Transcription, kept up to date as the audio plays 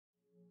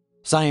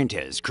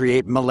Scientists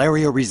create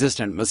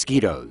malaria-resistant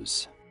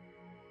mosquitoes.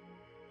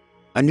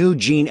 A new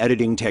gene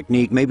editing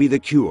technique may be the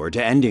cure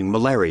to ending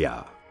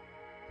malaria.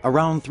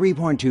 Around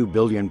 3.2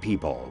 billion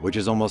people, which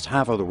is almost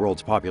half of the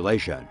world's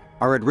population,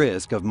 are at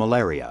risk of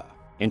malaria.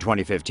 In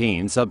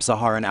 2015,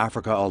 Sub-Saharan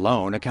Africa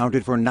alone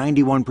accounted for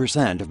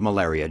 91% of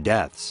malaria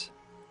deaths.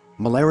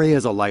 Malaria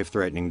is a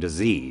life-threatening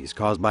disease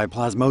caused by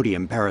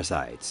Plasmodium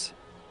parasites.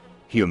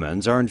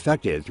 Humans are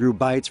infected through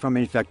bites from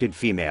infected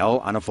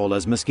female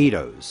Anopheles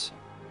mosquitoes.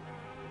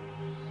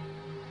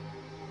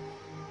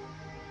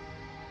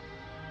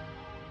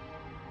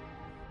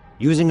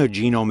 Using a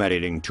genome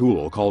editing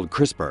tool called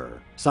CRISPR,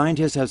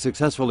 scientists have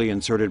successfully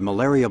inserted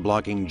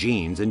malaria-blocking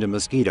genes into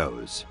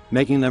mosquitoes,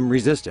 making them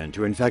resistant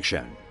to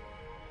infection.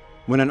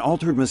 When an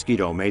altered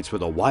mosquito mates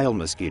with a wild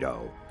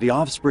mosquito, the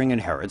offspring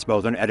inherits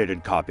both an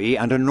edited copy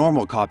and a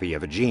normal copy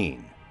of a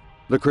gene.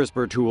 The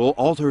CRISPR tool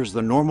alters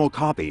the normal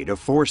copy to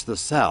force the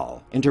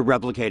cell into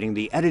replicating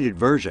the edited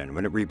version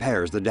when it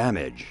repairs the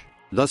damage,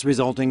 thus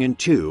resulting in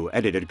two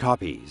edited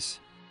copies.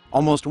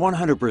 Almost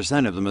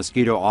 100% of the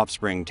mosquito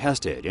offspring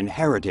tested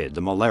inherited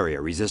the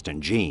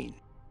malaria-resistant gene.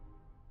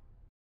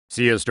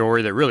 See a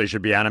story that really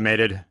should be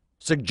animated?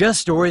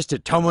 Suggest stories to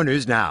Tomo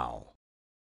News now.